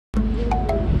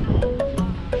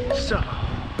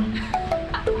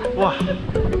Wow.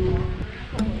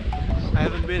 I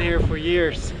haven't been here for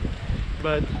years,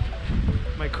 but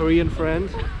my Korean friend,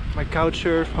 my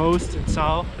couchsurf host in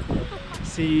Seoul,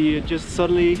 she just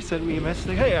suddenly sent me a message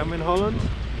like, hey, I'm in Holland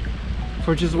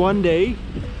for just one day,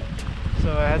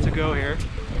 so I had to go here.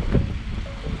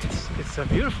 It's so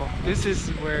beautiful. This is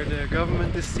where the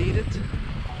government is seated,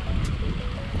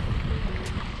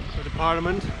 so the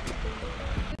parliament.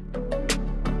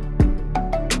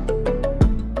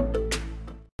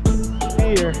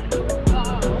 Here.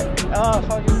 Oh,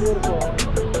 fucking beautiful.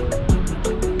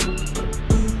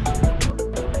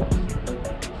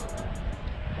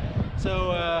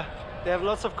 So they have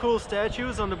lots of cool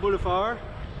statues on the boulevard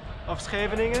of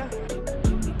Scheveningen.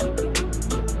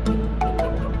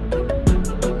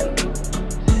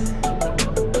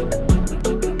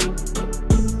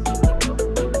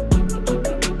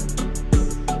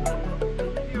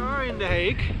 You are in The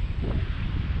Hague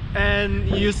and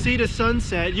you see the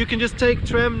sunset. You can just take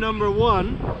tram number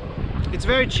 1. It's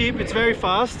very cheap, it's very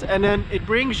fast, and then it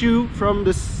brings you from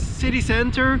the city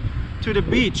center to the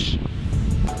beach.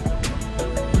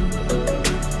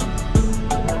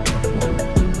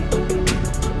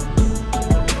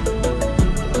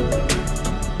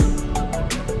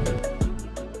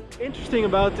 Interesting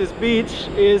about this beach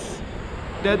is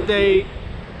that they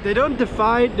don't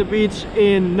divide the beach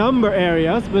in number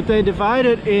areas, but they divide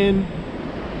it in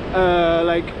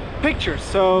like pictures.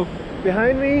 So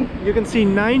behind me you can see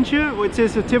Nijntje, which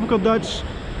is a typical Dutch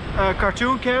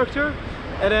cartoon character,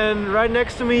 and then right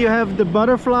next to me you have the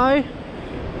butterfly,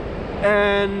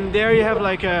 and there you have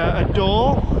like a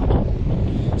doll.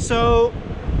 So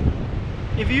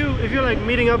if you're like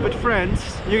meeting up with friends,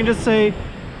 you can just say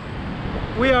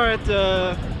we are at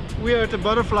the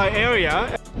butterfly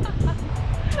area.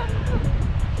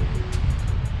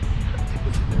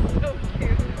 So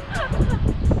cute.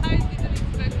 I didn't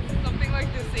expect something like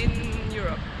this in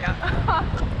Europe. Yeah.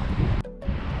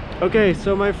 Okay,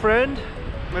 so my friend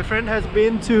has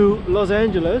been to Los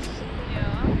Angeles.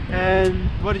 Yeah. And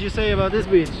what did you say about this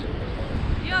beach?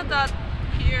 Yeah, that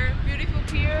pier, beautiful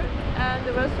pier, and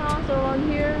the restaurants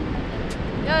around here.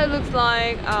 Yeah, it looks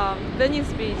like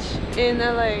Venice Beach in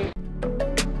LA.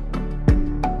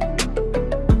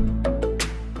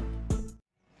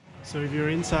 So if you're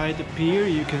inside the pier,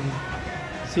 you can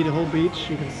see the whole beach.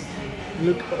 You can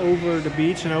look over the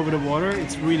beach and over the water.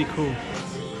 It's really cool.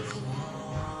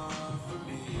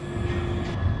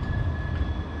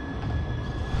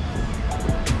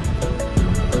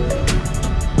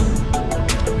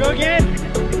 Go again!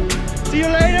 See you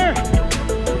later!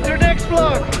 To the next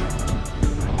vlog!